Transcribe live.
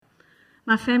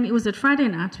my family, it was at Friday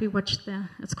night, we watched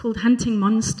it's called Hunting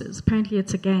Monsters. Apparently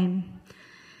it's a game.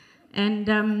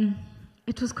 And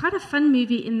it was quite a fun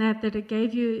movie in that it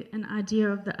gave you an idea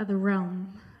of the other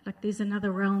realm. Like there's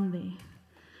another realm there.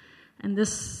 And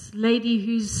this lady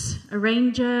who's a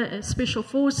ranger, special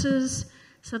forces,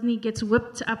 suddenly gets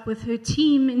whipped up with her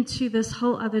team into this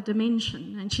whole other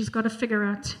dimension. And she's got to figure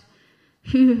out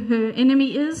who her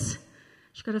enemy is.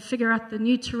 She's got to figure out the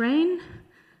new terrain.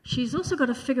 She's also got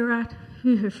to figure out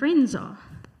who her friends are.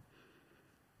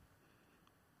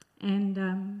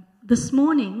 And this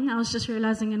morning, I was just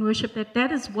realizing in worship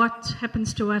that is what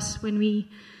happens to us when we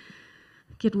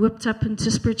get whipped up into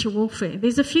spiritual warfare.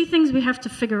 There's a few things we have to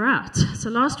figure out. So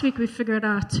last week we figured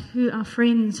out who our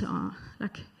friends are,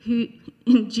 like who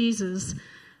in Jesus.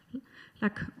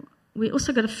 Like we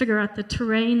also got to figure out the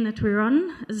terrain that we're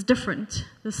on is different.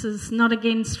 This is not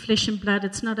against flesh and blood.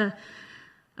 It's not a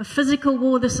physical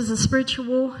war. This is a spiritual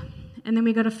war. And then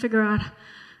we got to figure out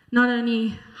not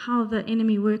only how the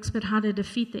enemy works, but how to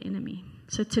defeat the enemy.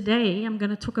 So today I'm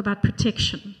going to talk about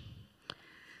protection.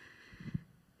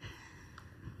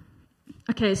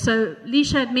 Okay, so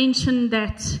Leisha had mentioned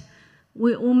that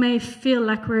we all may feel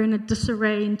like we're in a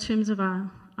disarray in terms of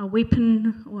our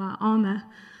weapon or our armor.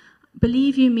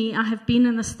 Believe you me, I have been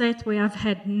in a state where I've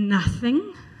had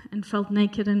nothing and felt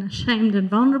naked and ashamed and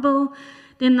vulnerable.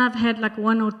 Then I've had like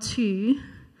one or two.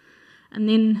 And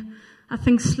then I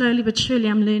think slowly but surely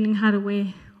I'm learning how to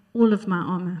wear all of my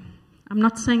armor. I'm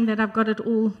not saying that I've got it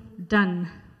all done.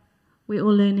 We're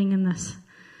all learning in this.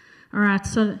 All right,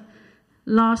 so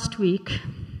last week,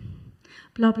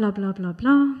 blah, blah, blah, blah,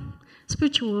 blah,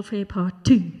 spiritual warfare part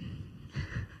 2.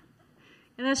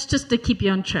 And that's just to keep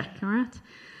you on track, all right?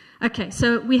 Okay,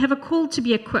 so we have a call to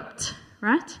be equipped,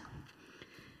 right?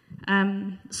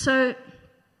 So,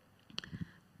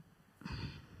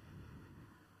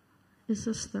 is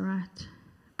this the right?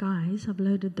 Guys, I've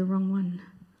loaded the wrong one.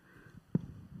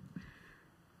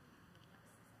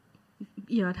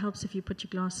 Yeah, it helps if you put your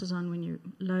glasses on when you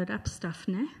load up stuff,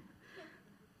 no?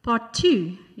 Part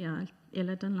 2. Yeah,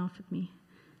 Ella, don't laugh at me.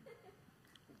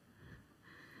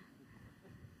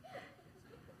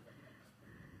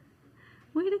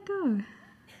 Where'd it go?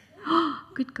 Oh,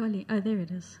 good golly. Oh, there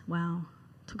it is. Wow.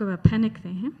 Talk about panic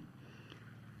there, huh?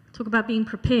 Talk about being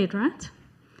prepared, right?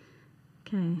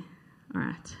 Okay. All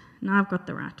right. Now I've got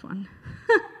the right one.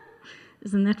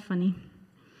 Isn't that funny?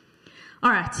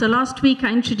 All right. So last week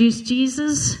I introduced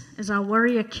Jesus as our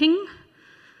warrior king.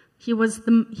 He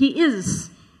is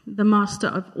the master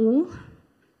of all.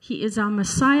 He is our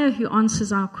Messiah who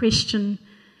answers our question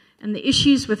and the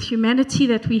issues with humanity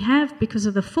that we have because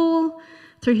of the fall,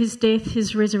 through his death,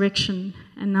 his resurrection,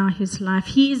 and now his life.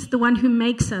 He is the one who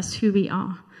makes us who we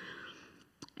are.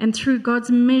 And through God's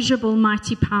measurable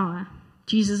mighty power,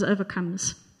 Jesus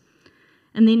overcomes.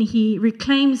 And then he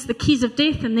reclaims the keys of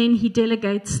death, and then he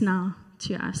delegates now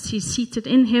to us. He's seated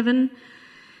in heaven.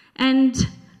 And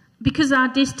because our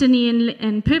destiny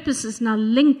and purpose is now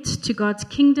linked to God's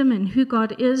kingdom and who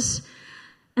God is,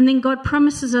 and then God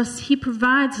promises us, he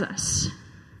provides us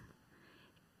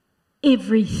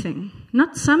everything,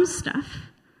 not some stuff.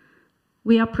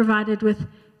 We are provided with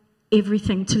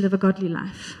everything to live a godly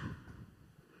life.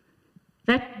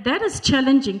 That is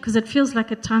challenging because it feels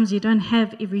like at times you don't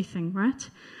have everything, right?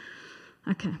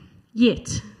 Okay.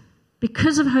 Yet,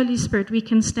 because of Holy Spirit, we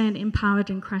can stand empowered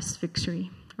in Christ's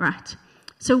victory, right?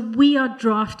 So we are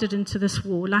drafted into this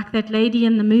war. Like that lady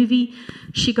in the movie,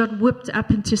 she got whipped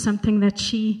up into something that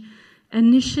she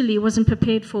initially wasn't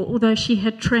prepared for, although she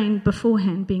had trained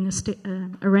beforehand being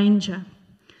a ranger.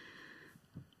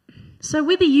 So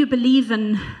whether you believe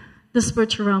in the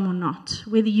spiritual realm or not,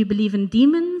 whether you believe in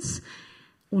demons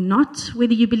or not,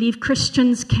 whether you believe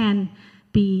Christians can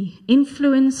be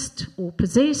influenced or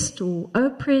possessed or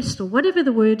oppressed or whatever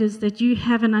the word is that you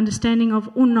have an understanding of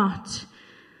or not,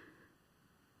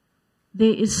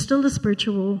 there is still a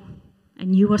spiritual war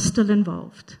and you are still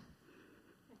involved.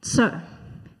 So,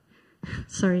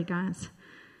 sorry guys.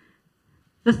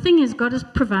 The thing is, God has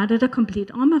provided a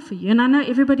complete armor for you. And I know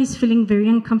everybody's feeling very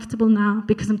uncomfortable now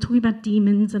because I'm talking about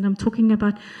demons and I'm talking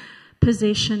about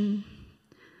possession.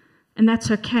 And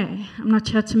that's okay. I'm not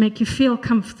here to make you feel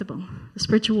comfortable. The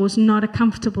spiritual war is not a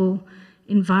comfortable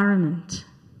environment.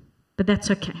 But that's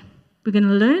okay. We're going to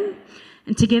learn,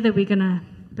 and together we're going to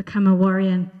become a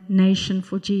warrior nation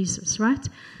for Jesus, right?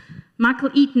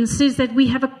 Michael Eaton says that we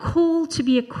have a call to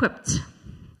be equipped.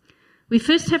 We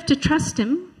first have to trust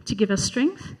him to give us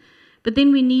strength, but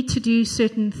then we need to do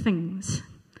certain things.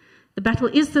 The battle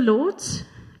is the Lord's,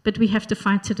 but we have to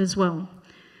fight it as well.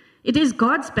 It is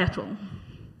God's battle,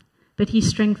 but he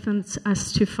strengthens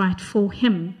us to fight for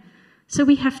him So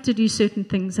we have to do certain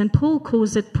things, and Paul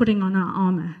calls it putting on our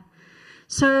armor.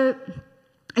 So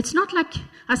it's not like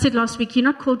I said last week, you're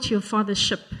not called to your father's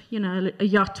ship, a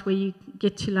yacht where you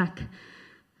get to like,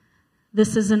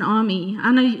 this is an army.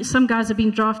 I know some guys have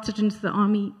been drafted into the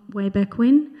army way back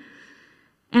when,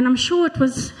 and I'm sure it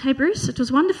was, hey Bruce, it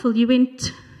was wonderful. You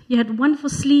had wonderful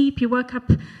sleep, you woke up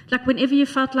like whenever you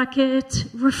felt like it,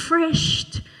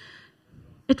 refreshed.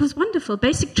 It was wonderful.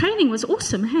 Basic training was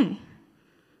awesome, hey?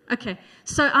 Okay,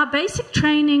 so our basic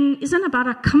training isn't about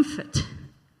our comfort.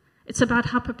 It's about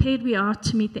how prepared we are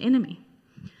to meet the enemy.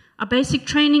 Our basic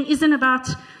training isn't about,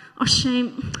 oh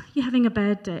shame, you're having a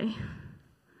bad day.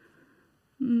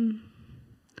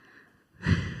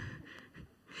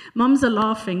 Moms are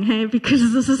laughing, hey,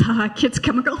 because this is how our kids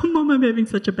come and go, oh, Mom, I'm having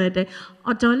such a bad day.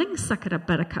 Oh, darling, suck it up,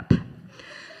 buttercup.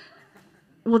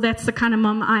 Well, that's the kind of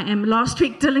mom I am. Last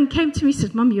week, Dylan came to me and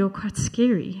said, Mom, you're quite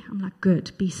scary. I'm like,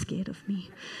 good, be scared of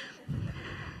me.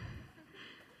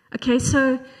 Okay,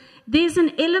 so there's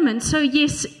an element. So,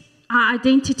 yes, our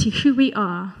identity, who we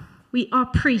are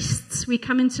priests. We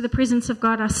come into the presence of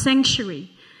God, our sanctuary,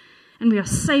 and we are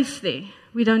safe there.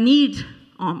 We don't need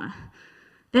armor.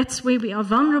 That's where we are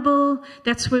vulnerable.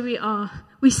 That's where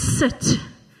we sit,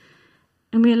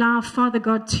 and we allow Father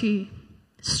God to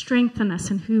strengthen us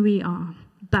in who we are.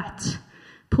 But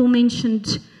Paul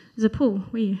mentioned, is it Paul?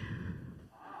 Where are you?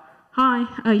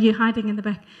 Hi. Oh, you're hiding in the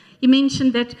back. You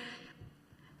mentioned that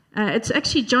it's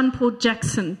actually John Paul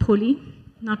Jackson, Paulie,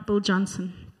 not Bill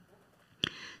Johnson.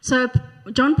 So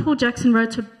John Paul Jackson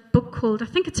wrote a book called, I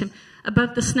think it's him,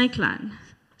 Above the Snake Line.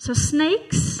 So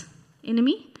snakes,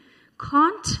 enemy,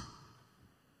 can't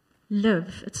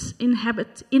live. It's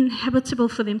inhabitable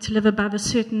for them to live above a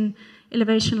certain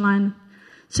elevation line.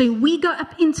 So we go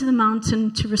up into the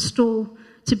mountain to restore,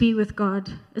 to be with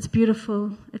God. It's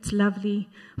beautiful. It's lovely.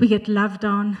 We get loved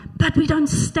on. But we don't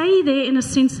stay there in a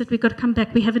sense that we've got to come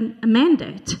back. We have a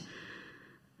mandate.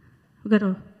 We've got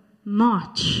to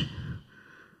march.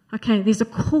 Okay, there's a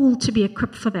call to be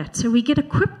equipped for that. So we get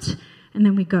equipped and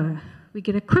then we go. We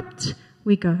get equipped,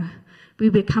 we go. We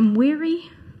become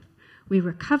weary, we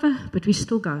recover, but we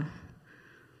still go.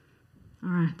 All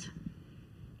right.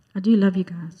 I do love you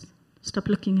guys. Stop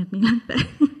looking at me like that.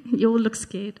 You all look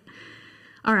scared.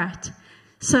 All right.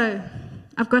 So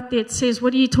I've got there, it says,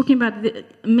 what are you talking about? The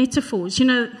metaphors.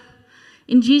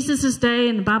 In Jesus' day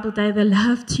and the Bible day, they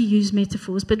love to use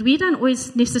metaphors, but we don't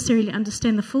always necessarily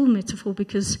understand the full metaphor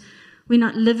because we're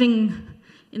not living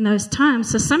in those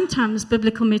times. So sometimes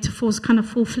biblical metaphors kind of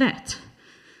fall flat.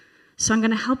 So I'm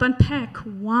going to help unpack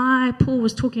why Paul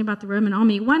was talking about the Roman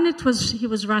army. One, he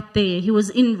was right there. He was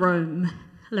in Rome.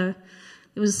 Hello.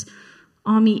 There was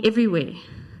army everywhere.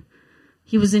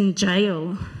 He was in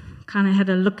jail. Kind of had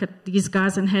a look at these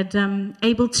guys and had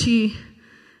able to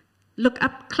look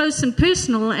up close and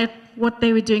personal at what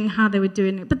they were doing, how they were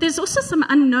doing it. But there's also some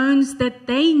unknowns that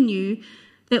they knew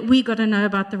that we got to know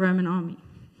about the Roman army.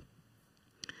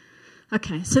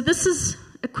 Okay, so this is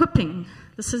equipping.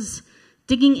 This is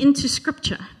digging into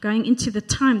Scripture, going into the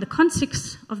time, the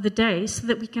context of the day, so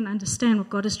that we can understand what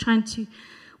God is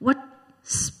what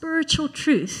spiritual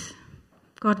truth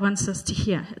God wants us to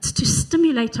hear. It's to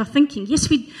stimulate our thinking. Yes,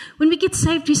 when we get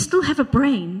saved, we still have a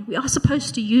brain. We are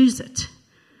supposed to use it.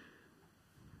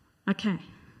 Okay.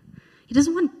 He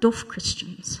doesn't want doff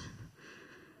Christians.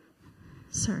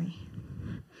 Sorry.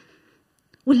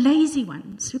 Or lazy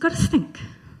ones. We've got to think.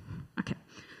 Okay.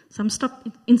 So I'm stop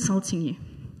insulting you.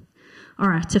 All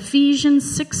right.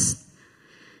 Ephesians 6.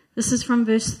 This is from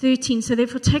verse 13. So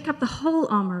therefore take up the whole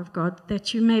armor of God,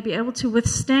 that you may be able to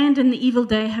withstand in the evil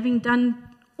day, having done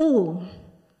all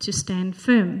to stand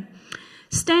firm.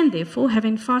 Stand therefore,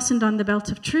 having fastened on the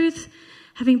belt of truth,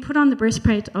 having put on the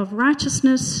breastplate of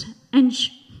righteousness, and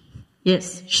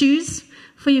shoes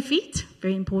for your feet,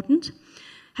 very important,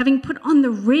 having put on the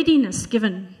readiness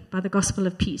given by the gospel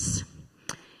of peace.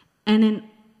 And in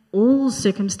all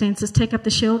circumstances, take up the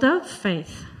shield of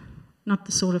faith. Not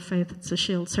the sword of faith, it's a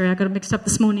shield. Sorry, I got it mixed up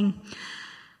this morning.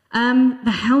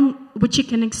 The helm, which you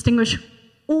can extinguish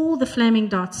all the flaming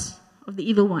darts of the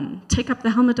evil one. Take up the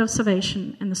helmet of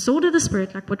salvation and the sword of the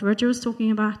Spirit, like what Roger was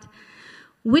talking about,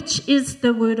 which is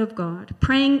the word of God,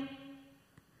 praying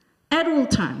at all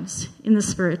times in the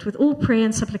Spirit, with all prayer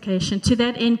and supplication. To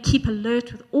that end, keep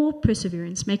alert with all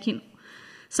perseverance, making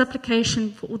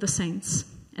supplication for all the saints.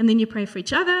 And then you pray for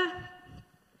each other,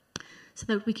 so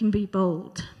that we can be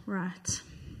bold, right?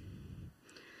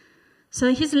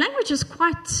 So his language is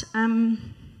quite,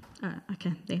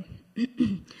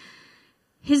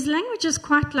 His language is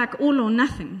quite like all or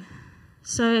nothing.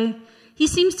 So he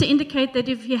seems to indicate that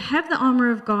if you have the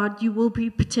armor of God, you will be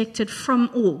protected from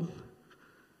all.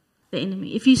 the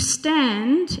enemy. If you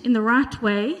stand in the right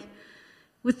way,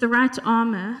 with the right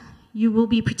armor, you will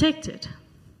be protected.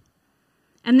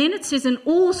 And then it says, in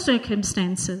all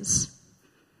circumstances,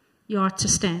 you are to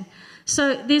stand.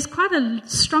 So there's quite a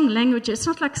strong language. It's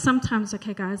not like sometimes,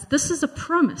 okay, guys, this is a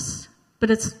promise,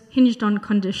 but it's hinged on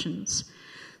conditions.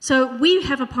 So we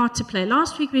have a part to play.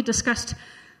 Last week we discussed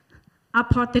our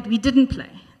part that we didn't play,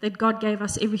 that God gave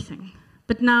us everything.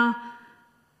 But now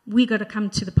we got to come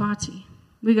to the party.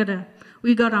 We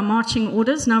got our marching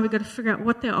orders. Now we got to figure out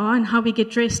what they are and how we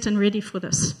get dressed and ready for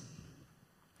this.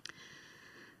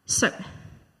 So,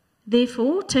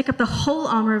 therefore, take up the whole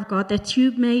armor of God, that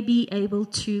you may be able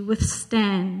to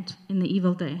withstand in the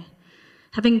evil day.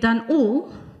 Having done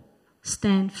all,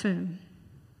 stand firm.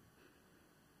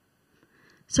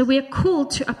 So we are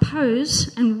called to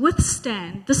oppose and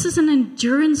withstand. This is an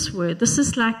endurance word. This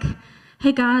is like,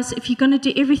 hey guys, if you're going to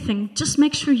do everything, just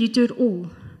make sure you do it all.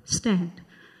 Stand.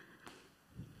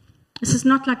 This is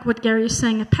not like what Gary is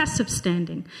saying, a passive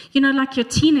standing. You know, like your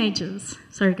teenagers.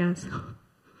 Sorry, guys.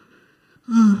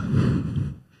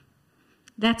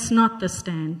 That's not the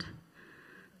stand.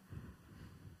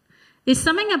 There's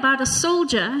something about a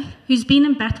soldier who's been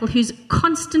in battle, who's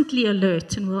constantly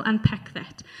alert, and we'll unpack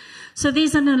that. So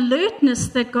there's an alertness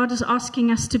that God is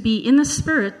asking us to be in the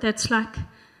spirit that's like,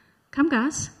 come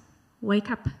guys,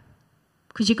 wake up,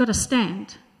 because you've got to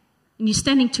stand. And you're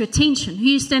standing to attention. Who are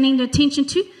you standing to attention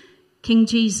to? King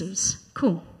Jesus.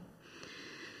 Cool.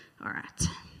 All right.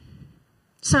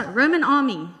 So, Roman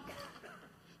army.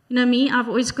 You know me, I've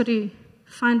always got to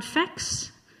find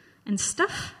facts and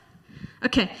stuff.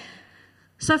 Okay.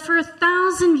 So, for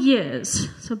 1,000 years,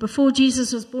 so before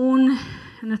Jesus was born,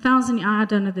 and 1,000 years, I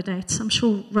don't know the dates. I'm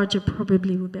sure Roger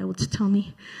probably would be able to tell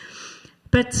me.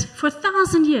 But for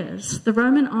 1,000 years, the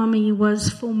Roman army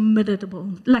was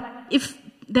formidable. Like, if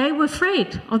they were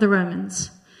afraid of the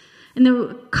Romans. And there were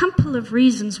a couple of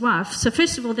reasons why. So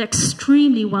first of all, they're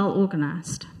extremely well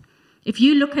organized. If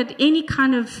you look at any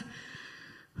kind of,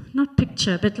 not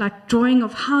picture, but like drawing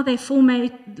of how they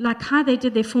how they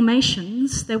did their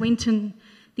formations, they went in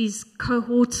these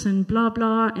cohorts and blah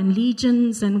blah and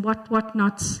legions and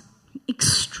whatnots.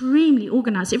 Extremely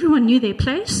organized. Everyone knew their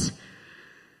place.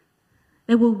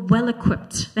 They were well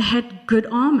equipped. They had good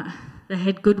armor. They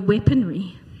had good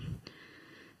weaponry.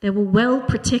 They were well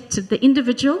protected. The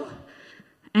individual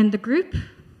and the group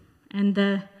and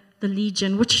the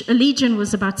legion, which a legion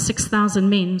was about 6,000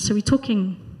 men. So we're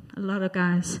talking a lot of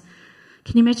guys.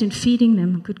 Can you imagine feeding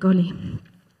them? Good golly.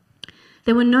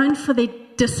 They were known for their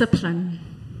discipline.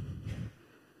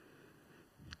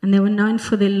 And they were known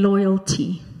for their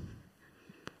loyalty.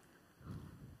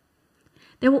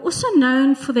 They were also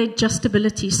known for their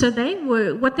adjustability. So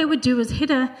what they would do is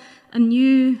hit a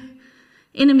new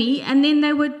enemy, and then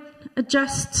they would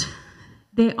adjust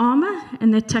their armor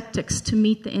and their tactics to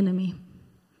meet the enemy.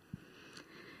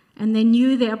 And they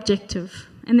knew their objective.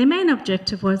 And their main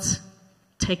objective was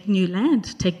take new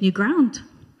land, take new ground.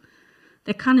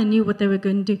 They kind of knew what they were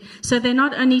going to do. So they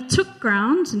not only took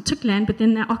ground and took land, but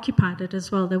then they occupied it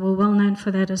as well. They were well known for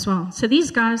that as well. So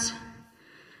these guys,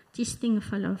 this thing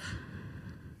full of.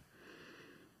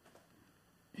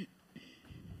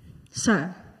 So,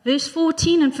 verse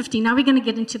 14 and 15. Now we're going to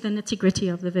get into the nitty-gritty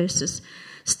of the verses.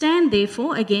 Stand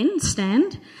therefore, again,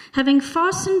 stand, having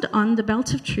fastened on the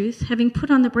belt of truth, having put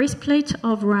on the breastplate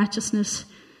of righteousness,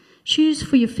 shoes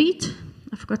for your feet,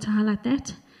 I forgot to highlight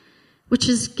that, which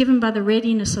is given by the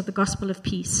readiness of the gospel of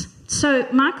peace. So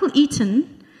Michael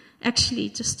Eaton, actually,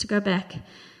 just to go back,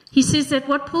 he says that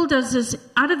what Paul does is,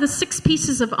 out of the 6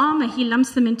 pieces of armor, he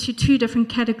lumps them into 2 different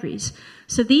categories.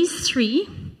 So these 3,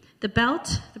 the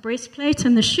belt, the breastplate,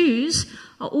 and the shoes,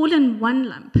 are all in one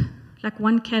lump, like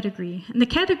one category. And the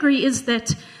category is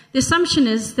that the assumption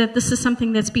is that this is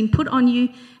something that's been put on you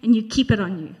and you keep it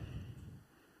on you.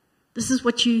 This is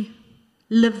what you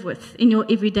live with in your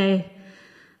everyday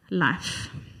life.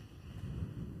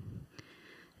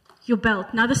 Your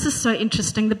belt. Now this is so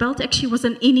interesting. The belt actually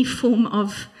wasn't any form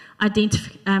of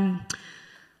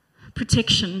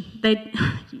protection.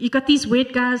 You got these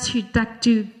weird guys who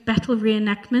do battle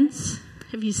reenactments.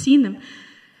 Have you seen them?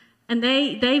 And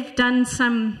they've done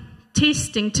some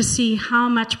testing to see how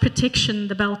much protection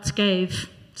the belt gave.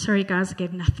 Sorry guys, it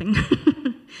gave nothing.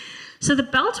 So the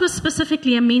belt was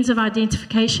specifically a means of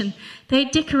identification. They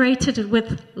decorated it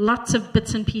with lots of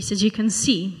bits and pieces, you can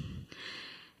see.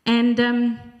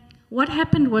 And what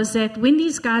happened was that when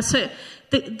these guys, so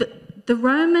the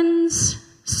Romans,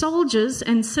 soldiers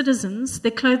and citizens,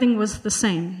 their clothing was the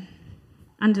same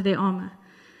under their armor.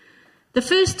 The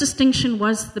first distinction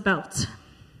was the belt.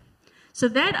 So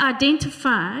that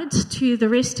identified to the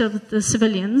rest of the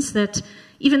civilians that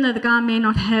even though the guy may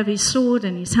not have his sword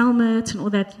and his helmet and all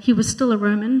that, he was still a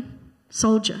Roman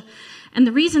soldier. And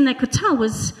the reason they could tell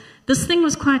was this thing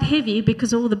was quite heavy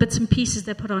because of all the bits and pieces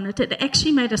they put on it. It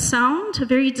actually made a sound, a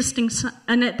very distinct sound,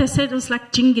 and they said it was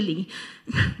like jingly.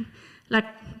 Like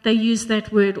they use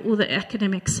that word, all the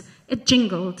academics. It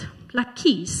jingled, like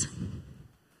keys.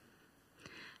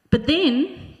 But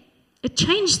then it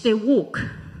changed their walk.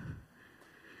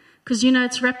 Because,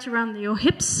 it's wrapped around your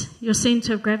hips, your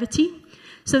center of gravity.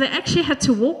 So they actually had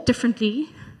to walk differently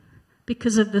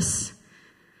because of this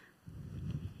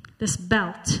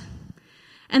belt.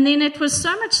 And then it was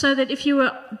so much so that if you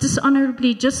were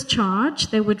dishonorably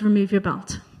discharged, they would remove your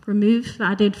belt. Remove the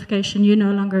identification, you're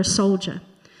no longer a soldier.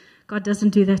 God doesn't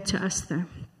do that to us, though.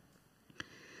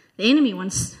 The enemy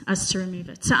wants us to remove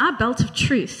it. So our belt of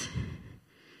truth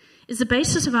is the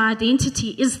basis of our identity,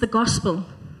 is the gospel.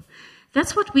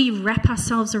 That's what we wrap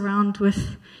ourselves around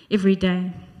with every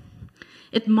day.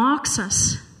 It marks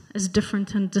us as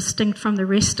different and distinct from the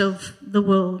rest of the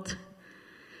world.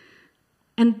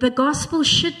 And the gospel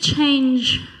should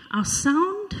change our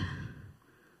sound,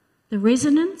 the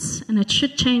resonance, and it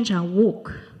should change our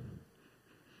walk.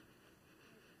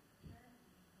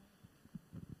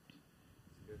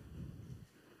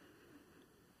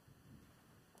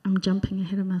 I'm jumping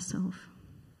ahead of myself.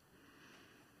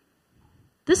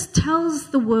 This tells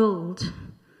the world,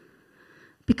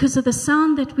 because of the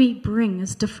sound that we bring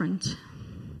is different.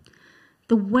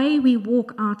 The way we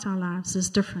walk out our lives is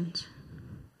different.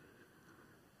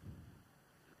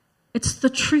 It's the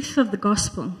truth of the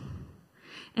gospel,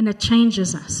 and it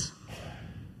changes us.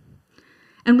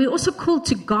 And we're also called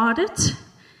to guard it,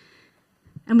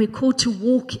 and we're called to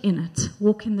walk in it,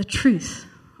 walk in the truth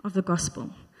of the gospel.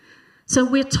 So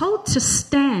we're told to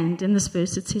stand in this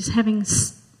verse. It says,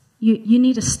 you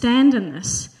need to stand in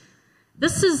this.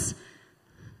 This is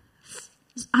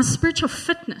our spiritual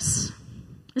fitness.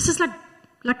 This is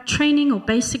like training or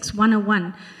basics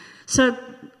 101. So,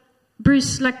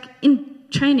 Bruce, like in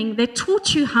training, they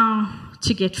taught you how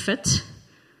to get fit,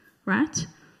 right?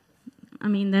 I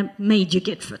mean, they made you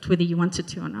get fit, whether you wanted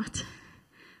to or not.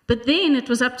 But then it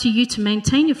was up to you to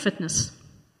maintain your fitness.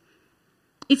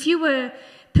 If you were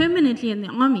permanently in the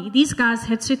army, these guys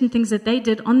had certain things that they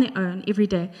did on their own every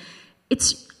day.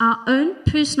 It's our own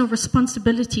personal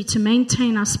responsibility to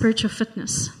maintain our spiritual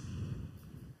fitness.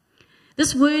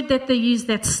 This word that they use,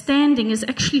 that standing, is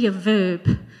actually a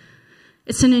verb.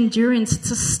 It's an endurance.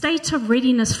 It's a state of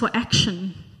readiness for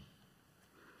action.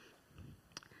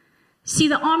 See,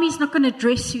 the army's not going to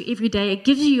dress you every day. It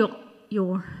gives you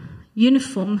your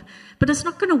uniform, but it's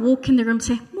not going to walk in the room and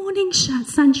say, "Morning,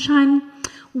 sunshine.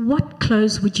 What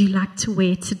clothes would you like to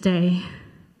wear today?"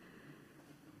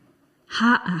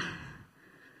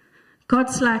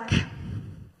 God's like,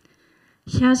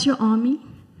 here's your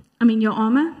your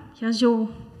armor, here's your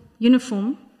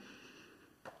uniform.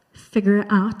 Figure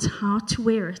out how to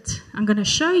wear it. I'm going to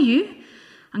show you.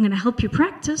 I'm going to help you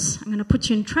practice. I'm going to put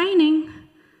you in training.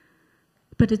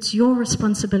 But it's your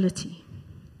responsibility.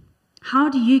 How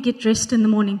do you get dressed in the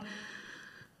morning?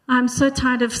 I'm so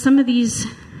tired of some of these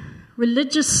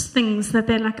religious things that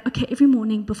they're like, okay, every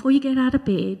morning before you get out of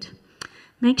bed,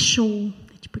 make sure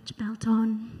that you put your belt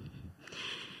on,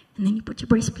 and then you put your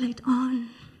breastplate on.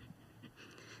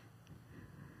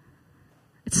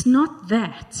 It's not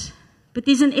that, but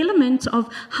there's an element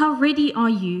of how ready are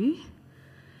you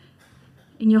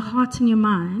in your heart and your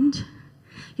mind,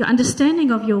 your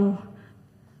understanding of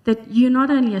that you're not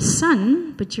only a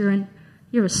son, but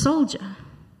you're a soldier,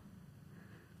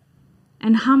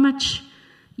 and how much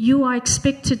you are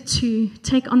expected to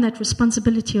take on that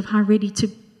responsibility of how ready to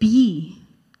be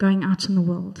going out in the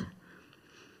world.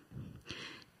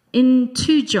 In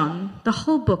 2 John, the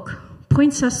whole book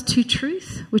points us to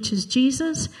truth, which is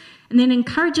Jesus, and then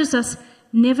encourages us,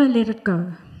 never let it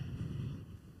go.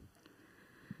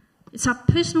 It's our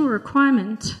personal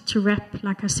requirement to wrap,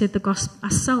 like I said,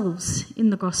 ourselves in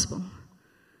the gospel.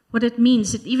 What it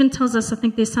means, it even tells us, I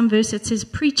think there's some verse that says,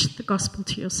 preach the gospel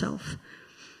to yourself.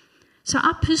 So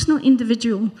our personal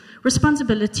individual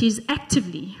responsibility is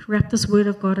actively wrap this word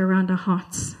of God around our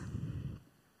hearts.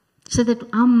 So that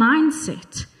our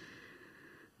mindset,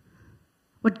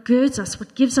 what girds us,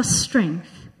 what gives us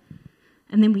strength,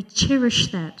 and then we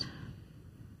cherish that.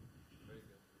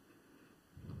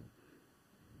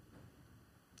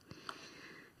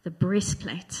 The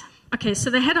breastplate. Okay,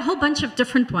 so they had a whole bunch of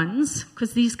different ones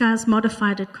because these guys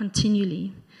modified it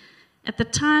continually. At the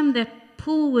time that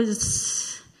Paul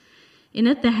was in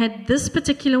it, they had this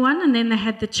particular one, and then they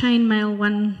had the chainmail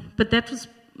one, but that was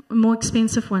a more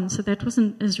expensive one, so that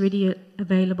wasn't as readily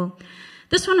available.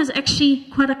 This one is actually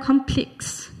quite a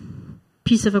complex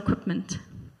piece of equipment.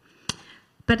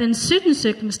 But in certain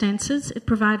circumstances, it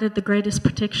provided the greatest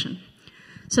protection.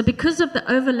 So because of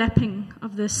the overlapping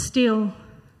of the steel,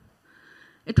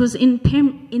 it was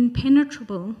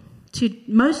impenetrable to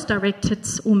most direct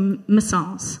hits or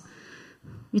missiles.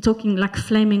 You're talking like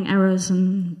flaming arrows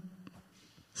and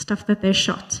stuff that they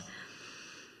shot.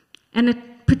 And it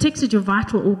protected your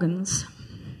vital organs.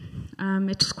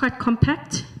 It was quite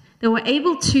compact. They were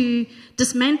able to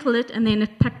dismantle it, and then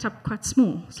it packed up quite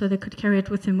small, so they could carry it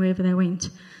with them wherever they went.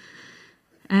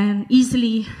 And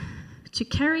easily to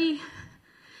carry.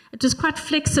 It was quite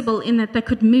flexible in that they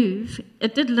could move.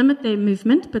 It did limit their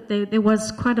movement, but there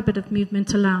was quite a bit of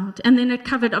movement allowed. And then it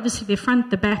covered, obviously, their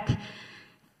front, the back,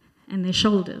 and their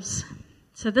shoulders.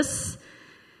 So this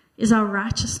is our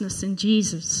righteousness in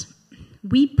Jesus.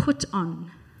 We put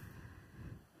on.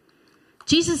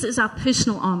 Jesus is our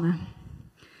personal armor.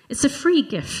 It's a free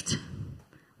gift.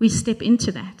 We step into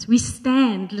that. We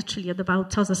stand, literally, the Bible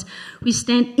tells us, we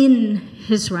stand in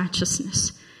his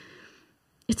righteousness.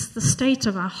 It's the state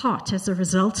of our heart as a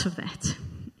result of that.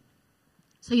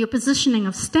 So your positioning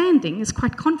of standing is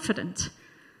quite confident.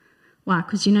 Why?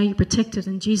 Because you know you're protected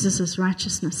in Jesus'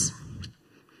 righteousness.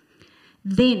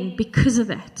 Then, because of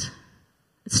that,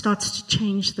 it starts to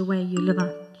change the way you live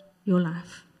out your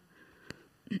life.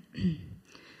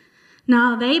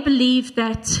 Now, they believed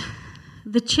that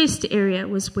the chest area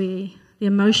was where the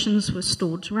emotions were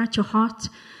stored, right? Your heart,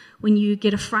 when you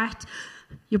get a fright,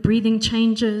 your breathing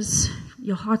changes,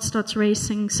 your heart starts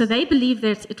racing. So they believed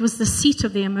that it was the seat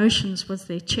of their emotions was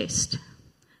their chest.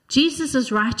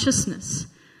 Jesus' righteousness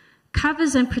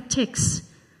covers and protects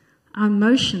our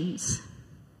emotions,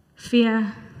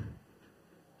 fear,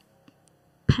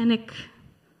 panic.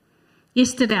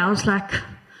 Yesterday I was like,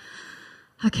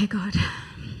 okay, God,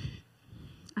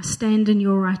 I stand in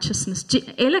your righteousness.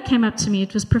 Ella came up to me.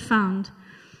 It was profound.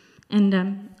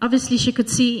 And obviously she could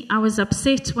see I was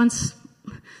upset once.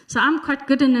 So I'm quite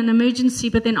good in an emergency,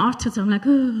 but then afterwards I'm like,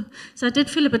 oh. So I did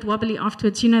feel a bit wobbly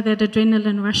afterwards, you know, that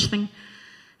adrenaline rush thing.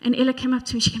 And Ella came up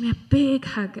to me. She gave me a big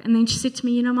hug. And then she said to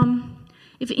me, you know, Mom,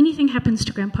 if anything happens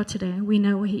to Grandpa today, we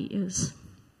know where he is.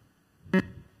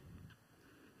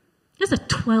 As a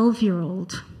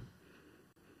 12-year-old.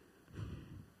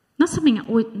 Not something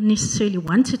I necessarily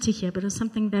wanted to hear, but it was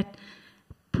something that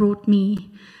brought me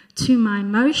to my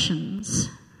emotions.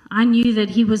 I knew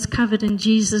that he was covered in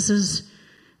Jesus'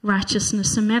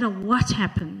 righteousness. No matter what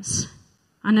happens,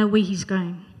 I know where he's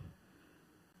going.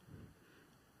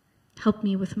 Help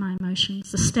me with my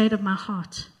emotions, the state of my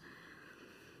heart.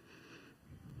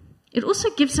 It also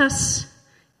gives us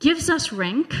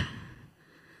rank,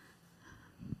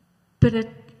 but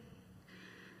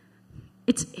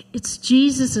it's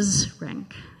Jesus'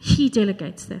 rank. He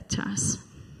delegates that to us.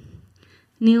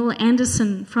 Neil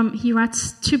Anderson, he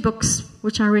writes 2 books,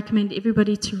 which I recommend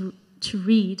everybody to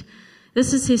read.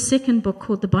 This is his second book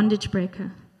called The Bondage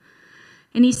Breaker.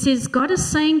 And he says, God is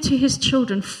saying to his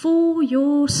children, for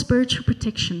your spiritual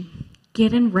protection,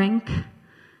 get in rank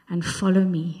and follow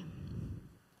me.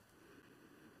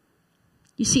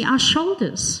 You see, our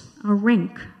shoulders, our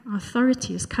rank, our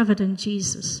authority is covered in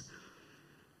Jesus.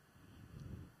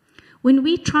 When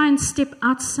we try and step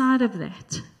outside of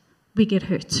that, we get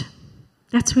hurt.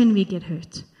 That's when we get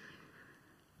hurt.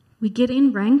 We get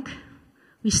in rank,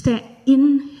 we stay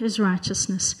in his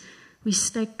righteousness, we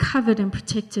stay covered and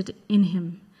protected in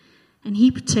him. And he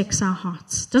protects our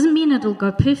hearts. Doesn't mean it'll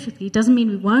go perfectly, doesn't mean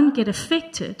we won't get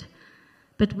affected,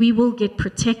 but we will get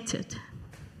protected.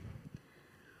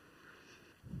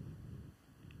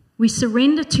 We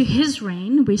surrender to his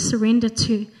reign, we surrender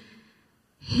to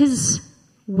his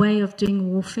way of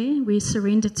doing warfare, we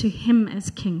surrender to him as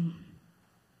king.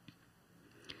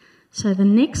 So the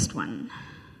next one,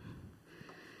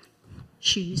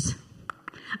 shoes.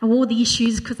 I wore these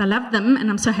shoes because I love them, and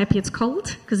I'm so happy it's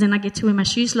cold, because then I get to wear my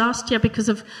shoes. Last year, because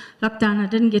of lockdown, I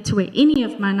didn't get to wear any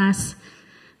of my nice,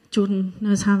 Jordan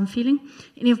knows how I'm feeling,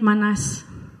 any of my nice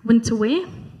winter wear.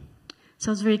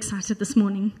 So I was very excited this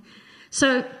morning.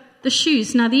 So the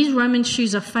shoes, now these Roman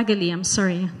shoes are fugly, I'm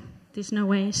sorry, there's no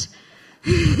ways.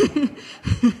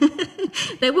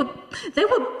 They were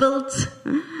built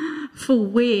for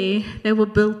wear, they were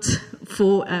built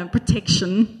for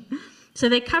protection. So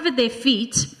they covered their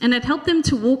feet, and it helped them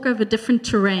to walk over different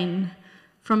terrain,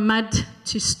 from mud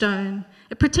to stone.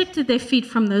 It protected their feet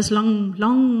from those long,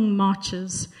 long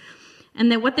marches.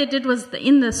 And what they did was,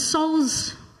 in the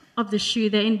soles of the shoe,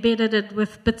 they embedded it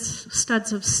with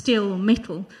studs of steel or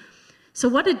metal. So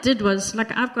what it did was,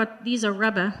 like these are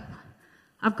rubber,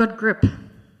 I've got grip,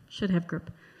 should have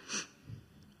grip.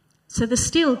 So the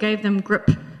steel gave them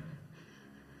grip.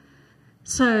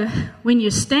 So when you're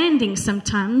standing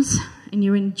sometimes, and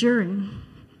you're enduring,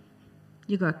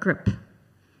 you got grip.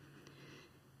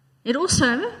 It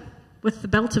also, with the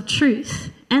belt of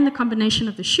truth and the combination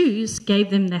of the shoes, gave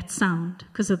them that sound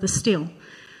because of the steel.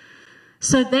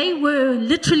 So they were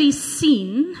literally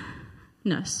seen.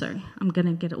 No, sorry, I'm going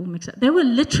to get it all mixed up. They were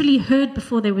literally heard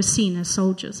before they were seen as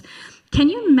soldiers. Can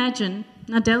you imagine?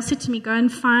 Now, Dale said to me, go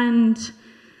and find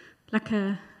like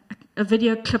a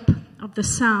video clip of the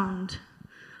sound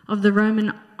of the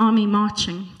Roman army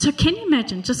marching. So can you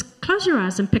imagine? Just close your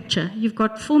eyes and picture. You've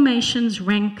got formations,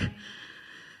 rank.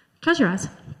 Close your eyes.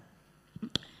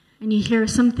 And you hear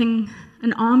something,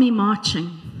 an army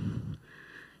marching.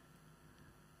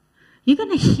 You're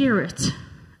going to hear it,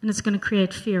 and it's going to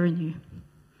create fear in you.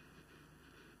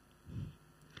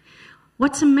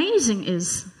 What's amazing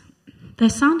is they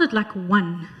sounded like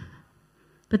one,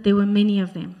 but there were many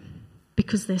of them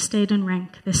because they stayed in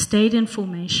rank, they stayed in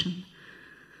formation.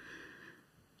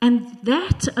 And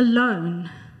that alone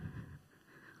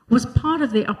was part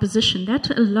of their opposition.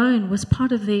 That alone was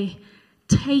part of their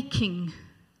taking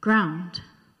ground,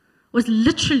 was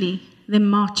literally them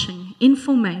marching in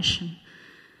formation,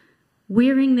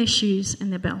 wearing their shoes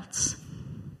and their belts.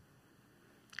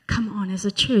 Come on, as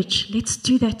a church, let's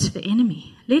do that to the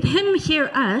enemy. Let him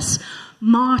hear us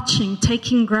marching,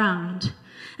 taking ground.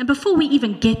 And before we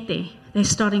even get there, they're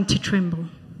starting to tremble.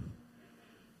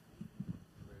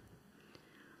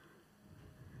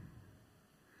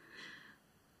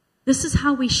 This is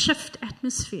how we shift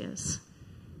atmospheres.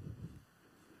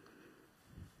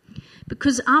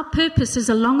 Because our purpose is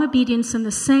a long obedience in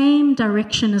the same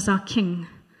direction as our King.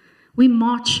 We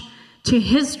march to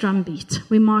his drumbeat.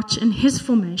 We march in his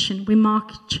formation. We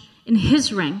march in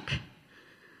his rank.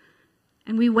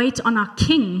 And we wait on our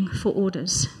King for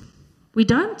orders. We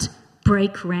don't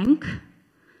break rank.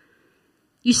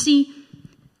 You see,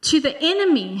 to the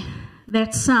enemy,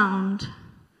 that sound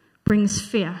brings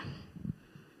fear.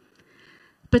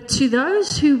 But to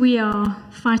those who we are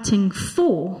fighting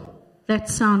for, that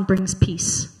sound brings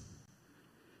peace.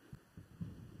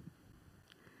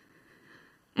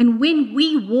 And when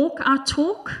we walk our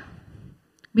talk,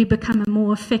 we become a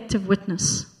more effective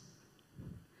witness.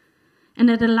 And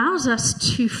it allows us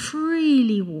to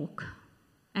freely walk,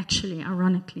 actually,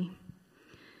 ironically.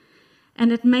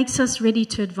 And it makes us ready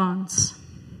to advance.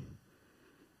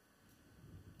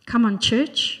 Come on,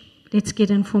 church, let's get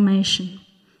in formation.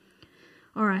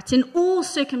 All right, in all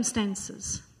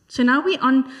circumstances. So now we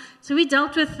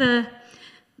dealt with the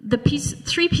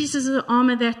three pieces of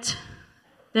armor that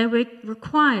they were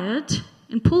required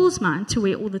in Paul's mind to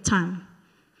wear all the time.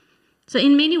 So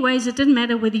in many ways, it didn't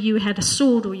matter whether you had a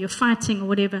sword or you're fighting or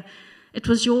whatever. It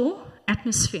was your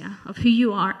atmosphere of who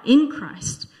you are in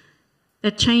Christ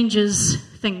that changes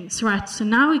things, right? So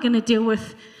now we're going to deal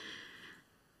with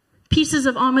pieces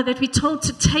of armor that we're told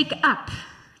to take up,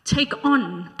 take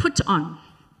on, put on.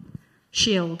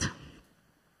 Shield.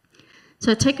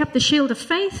 So take up the shield of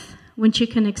faith, which you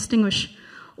can extinguish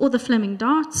all the flaming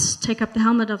darts. Take up the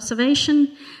helmet of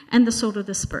salvation and the sword of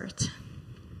the Spirit.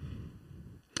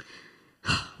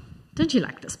 Don't you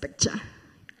like this picture?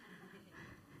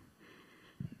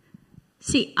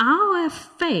 See, our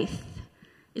faith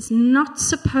is not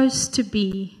supposed to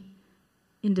be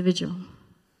individual.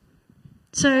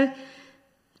 So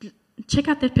check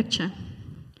out that picture.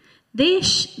 Their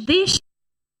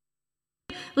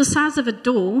the size of a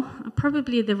door.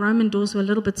 Probably the Roman doors were a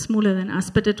little bit smaller than us,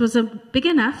 but it was big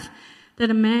enough that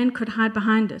a man could hide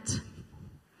behind it.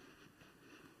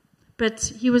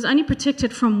 But he was only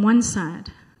protected from one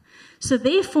side. So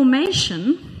their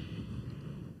formation,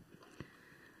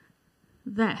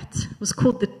 that was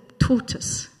called the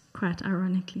tortoise, quite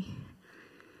ironically.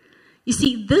 You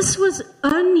see, this was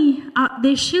only,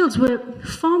 their shields were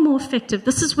far more effective.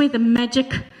 This is where the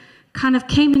magic kind of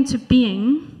came into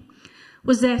being,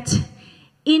 was that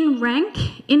in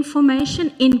rank, in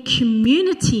formation, in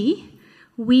community,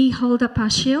 we hold up our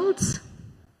shields.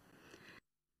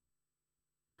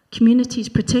 Community is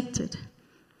protected.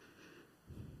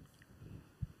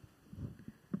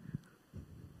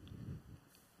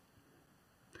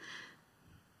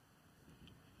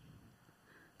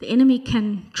 The enemy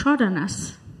can trod on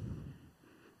us,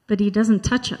 but he doesn't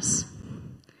touch us.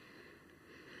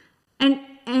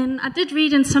 And I did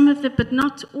read in some of it, but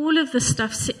not all of the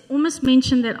stuff. Almost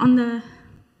mentioned that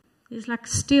there's like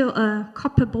steel,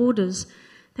 copper borders,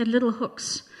 that little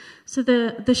hooks. So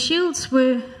the shields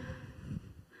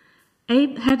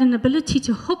had an ability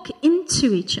to hook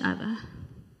into each other.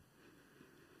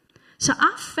 So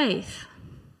our faith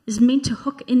is meant to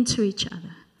hook into each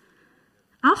other.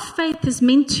 Our faith is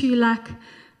meant to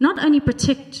not only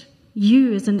protect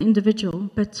you as an individual,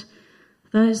 but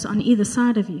those on either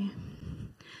side of you.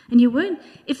 And you weren't,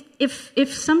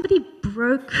 if somebody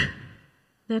broke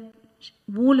that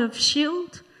wall of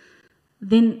shield,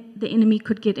 then the enemy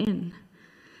could get in.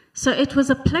 So it was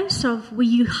a place of where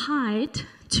you hide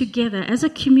together as a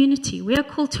community. We are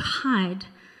called to hide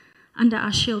under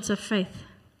our shields of faith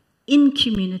in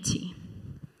community.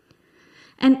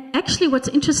 And actually what's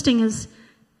interesting is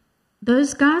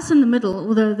those guys in the middle,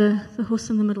 although the horse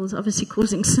in the middle is obviously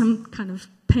causing some kind of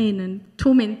pain and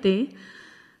torment there,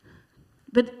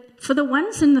 but for the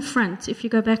ones in the front, if you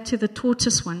go back to the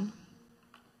tortoise one,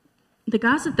 the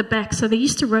guys at the back, so they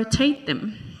used to rotate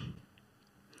them.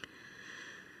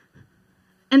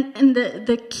 And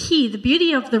the key, the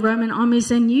beauty of the Roman army is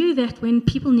they knew that when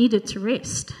people needed to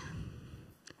rest,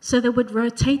 so they would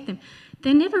rotate them.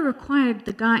 They never required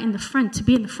the guy in the front to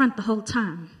be in the front the whole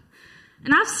time.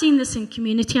 And I've seen this in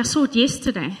community. I saw it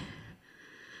yesterday,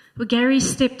 where Gary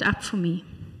stepped up for me.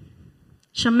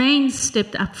 Charmaine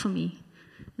stepped up for me.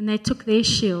 And they took their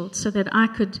shield so that I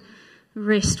could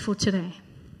rest for today.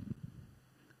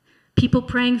 People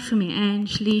praying for me,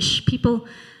 Ange, Leash, people.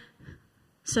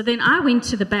 So then I went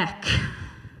to the back.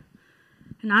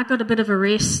 And I got a bit of a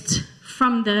rest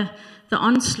from the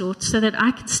onslaught so that I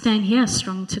could stand here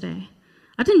strong today.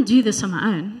 I didn't do this on my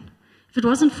own. If it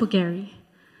wasn't for Gary,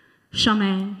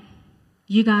 Charmaine,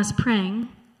 you guys praying,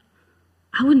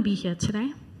 I wouldn't be here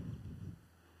today.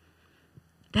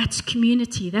 That's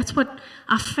community. That's what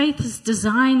our faith is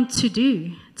designed to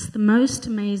do. It's the most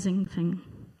amazing thing.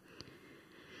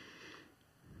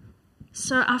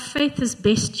 So our faith is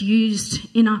best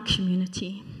used in our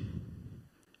community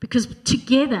because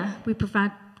together we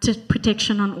provide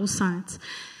protection on all sides.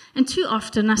 And too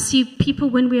often I see people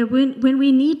when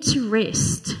we need to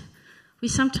rest, we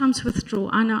sometimes withdraw.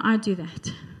 I know I do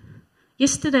that.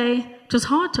 Yesterday, it was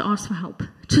hard to ask for help.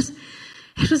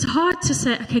 It was hard to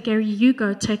say, okay, Gary, you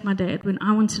go take my dad when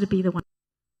I wanted to be the one.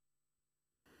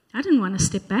 I didn't want to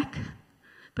step back,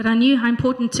 but I knew how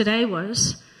important today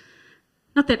was.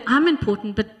 Not that I'm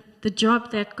important, but the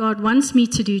job that God wants me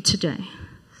to do today.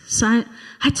 So I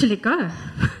had to let go.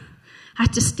 I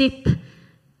had to step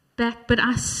back, but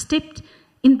I stepped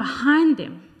in behind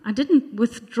them. I didn't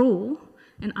withdraw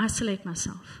and isolate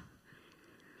myself.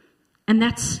 And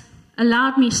that's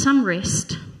allowed me some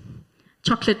rest.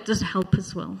 Chocolate does help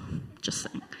as well, just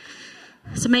saying.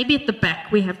 So maybe at the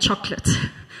back we have chocolate.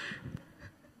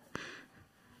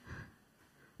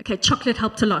 Okay, chocolate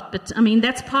helped a lot, but I mean,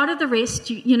 that's part of the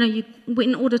rest. You know,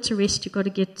 in order to rest, you've got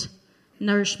to get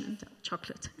nourishment,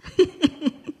 chocolate.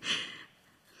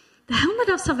 The helmet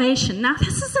of salvation. Now,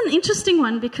 this is an interesting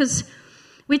one because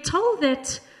we're told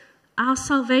that our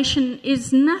salvation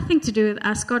is nothing to do with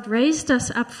us. God raised us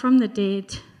up from the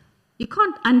dead. You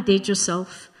can't undead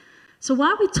yourself. So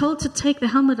why are we told to take the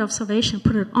helmet of salvation and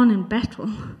put it on in battle?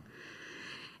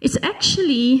 It's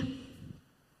actually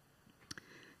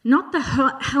not the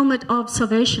helmet of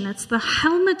salvation. It's the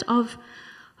helmet of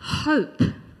hope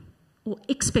or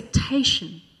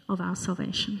expectation of our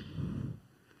salvation.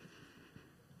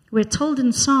 We're told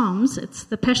in Psalms, it's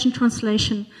the Passion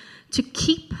Translation, to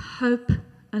keep hope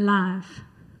alive.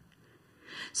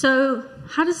 So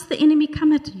how does the enemy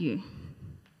come at you?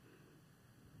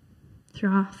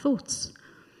 Through our thoughts.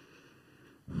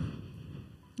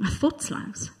 Our thoughts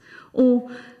lives. Or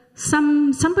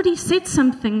somebody said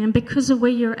something and because of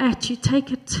where you're at, you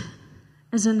take it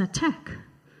as an attack.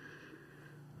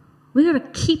 We've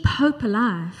got to keep hope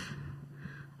alive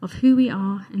of who we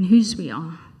are and whose we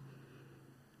are.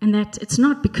 And that it's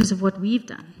not because of what we've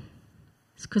done.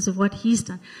 It's because of what He's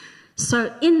done.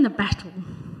 So in the battle,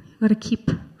 you've got to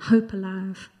keep hope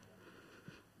alive.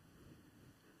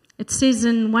 It says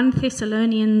in 1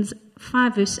 Thessalonians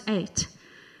 5 verse 8,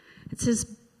 it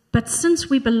says, but since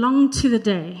we belong to the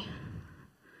day,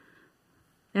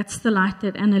 that's the light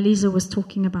that Annalisa was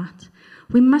talking about,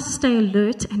 we must stay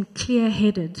alert and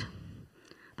clear-headed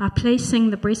by placing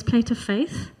the breastplate of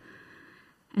faith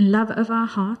and love over our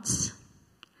hearts,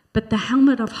 but the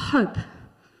helmet of hope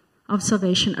of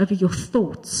salvation over your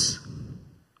thoughts.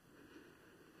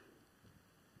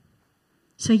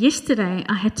 So yesterday,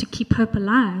 I had to keep hope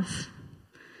alive.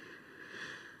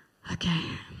 Okay,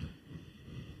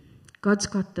 God's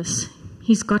got this.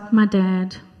 He's got my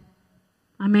dad.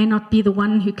 I may not be the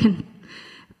one who can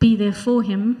be there for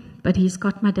him, but He's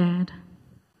got my dad.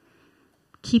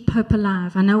 Keep hope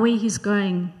alive. I know where he's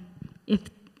going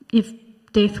if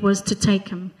death was to take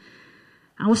him.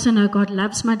 I also know God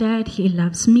loves my dad. He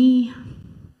loves me.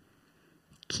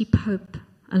 Keep hope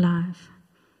alive.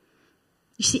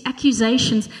 You see,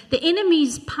 accusations, the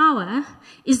enemy's power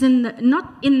is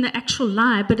not in the actual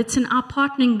lie, but it's in our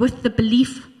partnering with the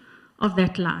belief of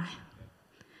that lie.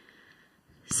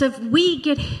 So if we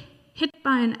get hit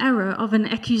by an arrow of an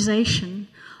accusation,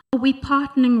 are we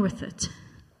partnering with it?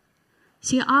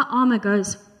 See, our armor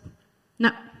goes,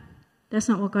 no, that's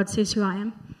not what God says who I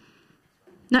am.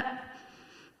 No,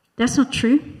 that's not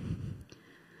true.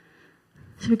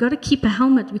 So we've got to keep a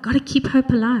helmet. We've got to keep hope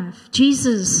alive.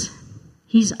 Jesus,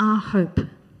 He's our hope.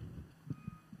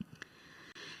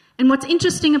 And what's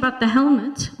interesting about the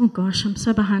helmet, oh gosh, I'm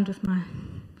so behind with my,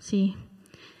 see,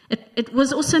 it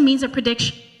was also means of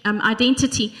protection,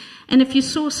 identity. And if you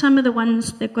saw some of the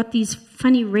ones, they've got these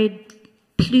funny red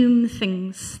plume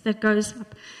things that goes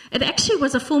up. It actually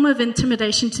was a form of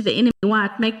intimidation to the enemy. Why?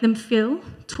 It made them feel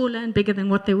taller and bigger than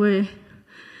what they were.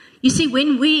 You see,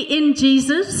 when we're in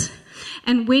Jesus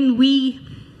and when we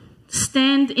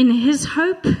stand in His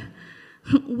hope,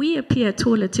 we appear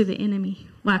taller to the enemy.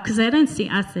 Why? Because they don't see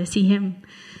us, they see Him.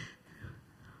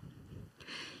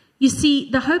 You see,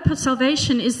 the hope of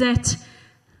salvation is that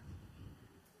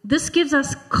this gives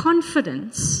us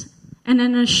confidence and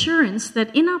an assurance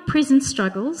that in our present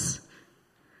struggles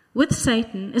with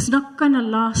Satan is not going to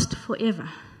last forever.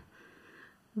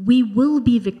 We will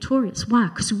be victorious. Why?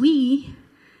 Because we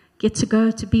get to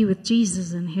go to be with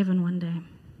Jesus in heaven one day.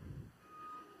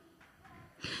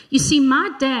 You see,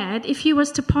 my dad, if he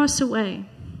was to pass away,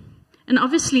 and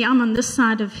obviously I'm on this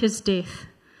side of his death,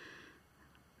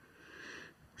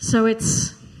 so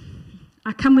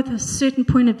I come with a certain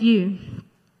point of view.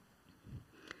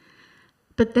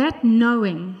 But that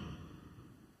knowing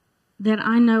that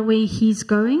I know where he's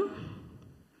going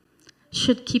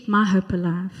should keep my hope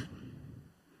alive.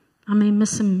 I may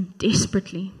miss him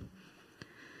desperately.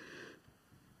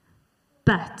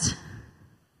 But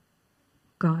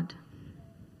God.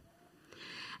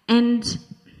 And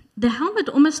the helmet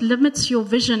almost limits your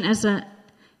vision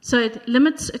so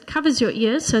it covers your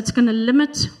ears, so it's going to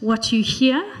limit what you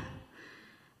hear,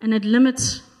 and it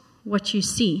limits what you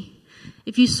see.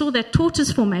 If you saw that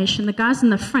tortoise formation, the guys in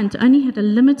the front only had a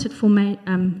limited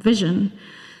vision.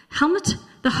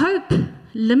 The hope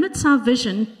limits our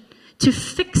vision to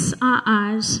fix our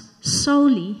eyes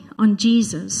solely on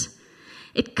Jesus.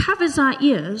 It covers our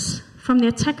ears from the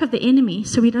attack of the enemy,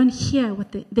 so we don't hear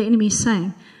what the enemy is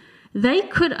saying. They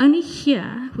could only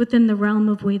hear within the realm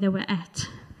of where they were at.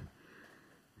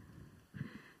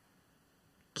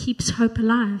 Keeps hope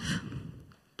alive.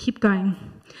 Keep going.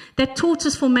 That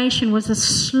tortoise formation was a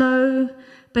slow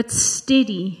but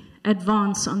steady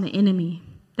advance on the enemy.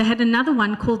 They had another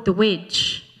one called the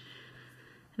wedge.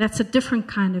 That's a different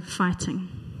kind of fighting.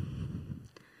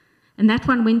 And that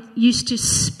one used to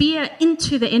spear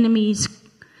into the enemy's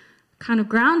kind of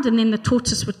ground, and then the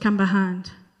tortoise would come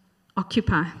behind,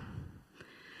 occupy.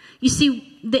 You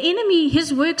see, the enemy,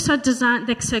 his works are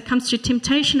designed, so it comes through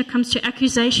temptation, it comes through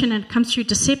accusation, and it comes through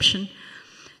deception.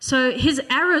 So his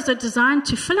arrows are designed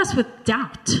to fill us with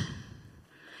doubt.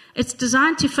 It's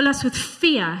designed to fill us with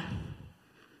fear.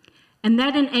 And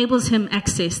that enables him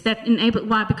access.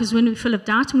 Why? Because when we're full of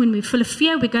doubt and when we're full of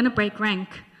fear, we're going to break rank.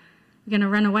 We're going to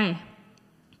run away.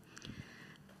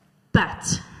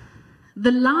 But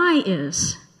the lie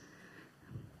is,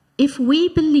 if we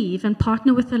believe and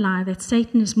partner with the lie that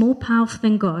Satan is more powerful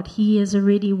than God, he has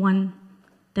already won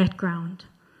that ground.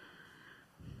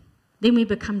 Then we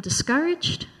become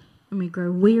discouraged and we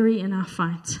grow weary in our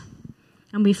fight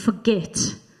and we forget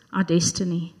our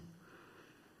destiny.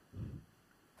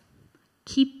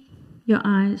 Keep your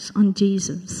eyes on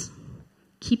Jesus.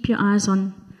 Keep your eyes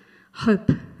on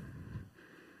hope.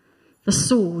 The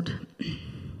sword.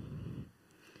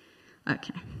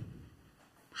 Okay.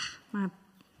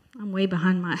 I'm way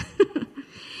behind my...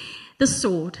 The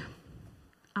sword.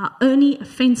 Our only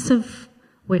offensive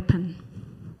weapon.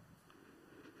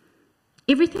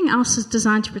 Everything else is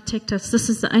designed to protect us. This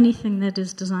is the only thing that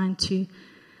is designed to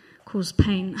cause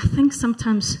pain. I think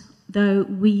sometimes, though,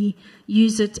 we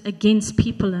use it against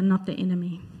people and not the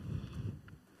enemy.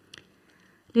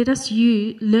 Let us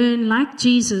learn, like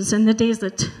Jesus in the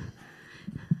desert.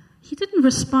 He didn't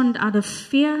respond out of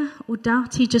fear or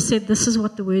doubt. He just said, this is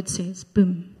what the word says.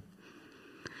 Boom.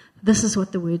 This is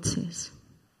what the word says.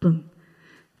 Boom.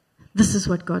 This is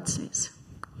what God says.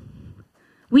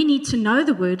 We need to know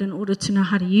the word in order to know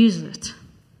how to use it.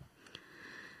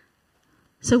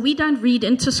 So we don't read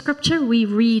into Scripture, we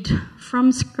read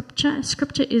from Scripture.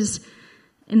 Scripture is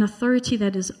an authority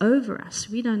that is over us.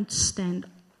 We don't stand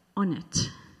on it.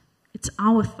 It's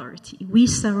our authority. We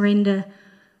surrender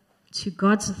to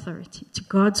God's authority, to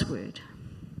God's word.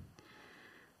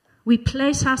 We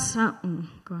place ourselves... Oh,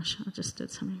 gosh, I just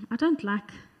did something. I don't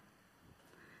like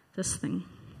this thing.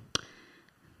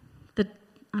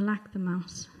 I like the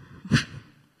mouse.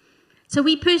 So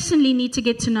we personally need to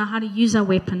get to know how to use our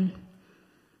weapon.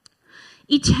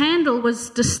 Each handle was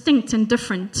distinct and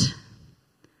different.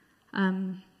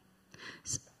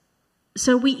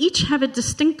 So we each have a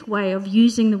distinct way of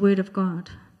using the Word of God.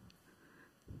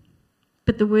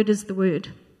 But the Word is the Word.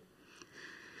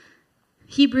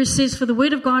 Hebrews says, "For the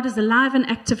Word of God is alive and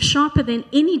active, sharper than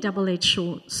any double-edged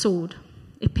sword.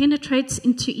 It penetrates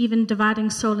into even dividing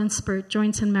soul and spirit,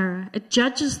 joints and marrow. It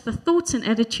judges the thoughts and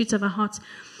attitudes of our hearts."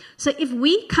 So if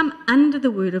we come under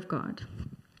the Word of God,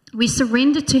 we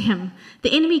surrender to Him,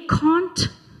 the enemy can't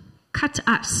cut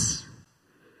us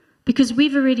because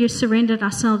we've already surrendered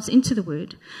ourselves into the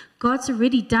Word. God's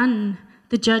already done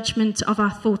the judgment of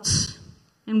our thoughts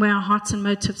and where our hearts and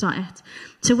motives are at.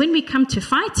 So when we come to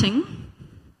fighting,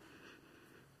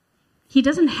 He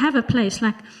doesn't have a place.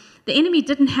 Like the enemy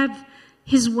didn't have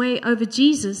his way over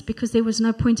Jesus because there was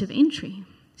no point of entry.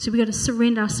 So we've got to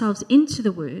surrender ourselves into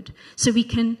the Word so we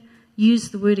can use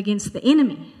the Word against the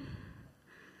enemy.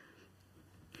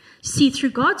 See,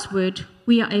 through God's Word,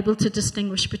 we are able to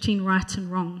distinguish between right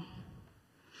and wrong.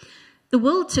 The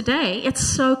world today, it's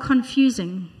so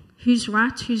confusing. Who's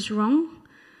right, who's wrong?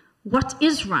 What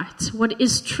is right? What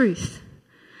is truth?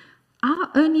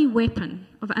 Our only weapon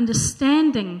of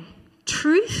understanding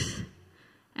truth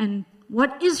and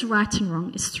what is right and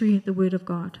wrong is through the Word of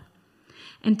God.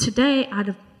 And today, out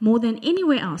of more than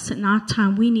anywhere else in our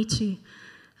time, we need to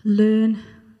learn,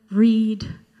 read,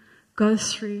 go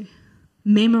through,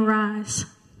 memorize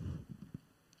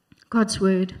God's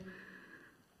Word.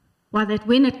 While that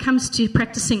when it comes to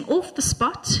practicing off the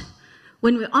spot,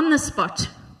 when we're on the spot,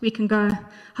 we can go,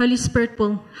 Holy Spirit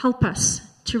will help us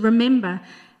to remember,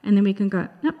 and then we can go,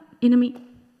 nope, enemy,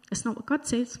 that's not what God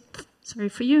says. Sorry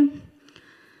for you.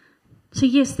 So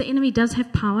yes, the enemy does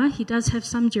have power. He does have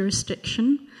some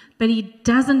jurisdiction, but he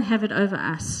doesn't have it over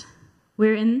us.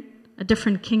 We're in a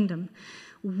different kingdom.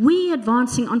 We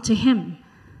advancing onto him.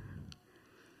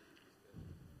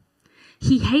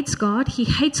 He hates God. He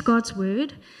hates God's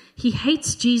word. He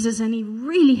hates Jesus, and he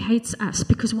really hates us.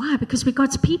 Because why? Because we're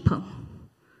God's people.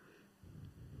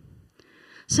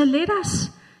 So let us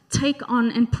take on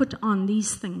and put on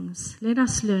these things. Let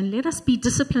us learn. Let us be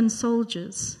disciplined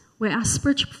soldiers, where our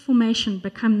spiritual formation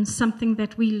becomes something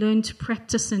that we learn to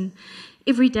practice in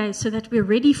every day so that we're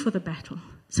ready for the battle.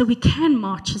 So we can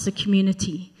march as a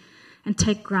community and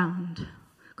take ground.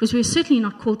 Because we're certainly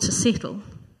not called to settle.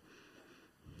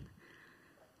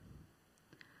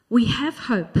 We have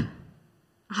hope.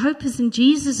 Our hope is in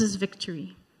Jesus'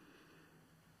 victory.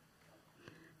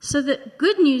 So the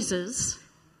good news is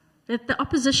that the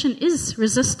opposition is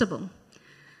resistible.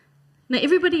 Now,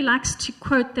 everybody likes to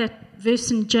quote that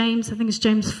verse in James, I think it's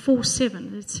James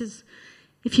 4:7. It says,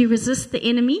 if you resist the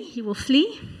enemy, he will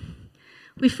flee.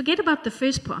 We forget about the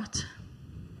first part.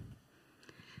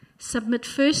 Submit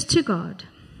first to God.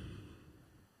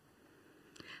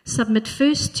 Submit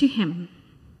first to him.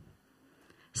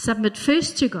 Submit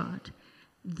first to God.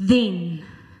 Then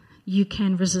you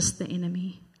can resist the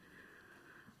enemy.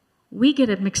 We get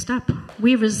it mixed up.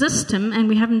 We resist him and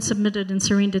we haven't submitted and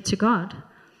surrendered to God.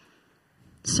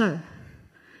 So,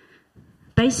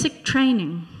 basic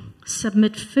training.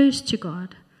 Submit first to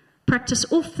God. Practice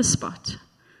off the spot.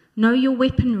 Know your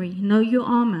weaponry. Know your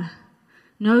armor.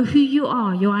 Know who you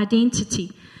are, your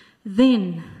identity.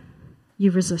 Then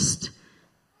you resist.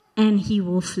 And he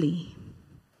will flee.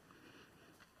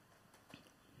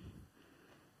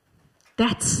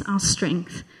 That's our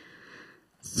strength.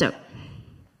 So,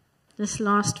 this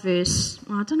last verse,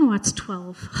 I don't know why it's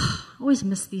 12. I always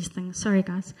miss these things. Sorry,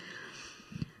 guys.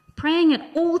 Praying at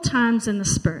all times in the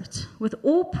Spirit, with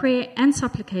all prayer and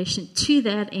supplication, to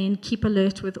that end, keep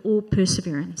alert with all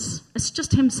perseverance. It's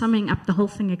just him summing up the whole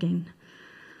thing again.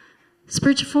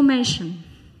 Spiritual formation.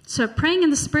 So praying in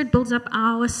the Spirit builds up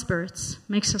our spirits,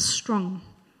 makes us strong.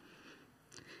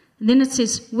 And then it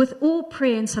says, with all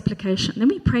prayer and supplication. Then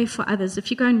we pray for others.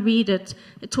 If you go and read it,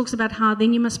 it talks about how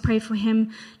then you must pray for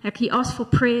him. Like he asked for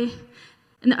prayer.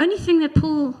 And the only thing that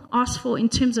Paul asked for in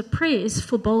terms of prayer is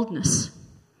for boldness.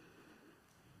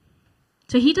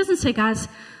 So he doesn't say, guys,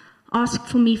 ask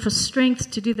for me for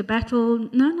strength to do the battle.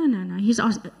 No. He's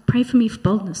asked, pray for me for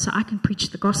boldness so I can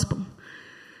preach the gospel.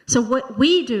 So what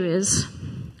we do is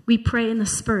we pray in the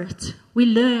Spirit. We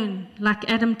learn, like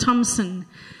Adam Thompson,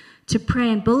 to pray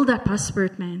and build up our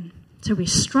spirit man so we're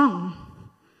strong.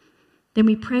 Then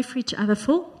we pray for each other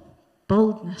for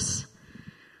boldness.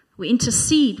 We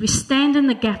intercede. We stand in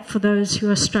the gap for those who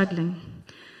are struggling.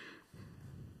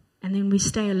 And then we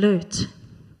stay alert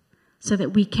so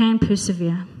that we can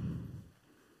persevere.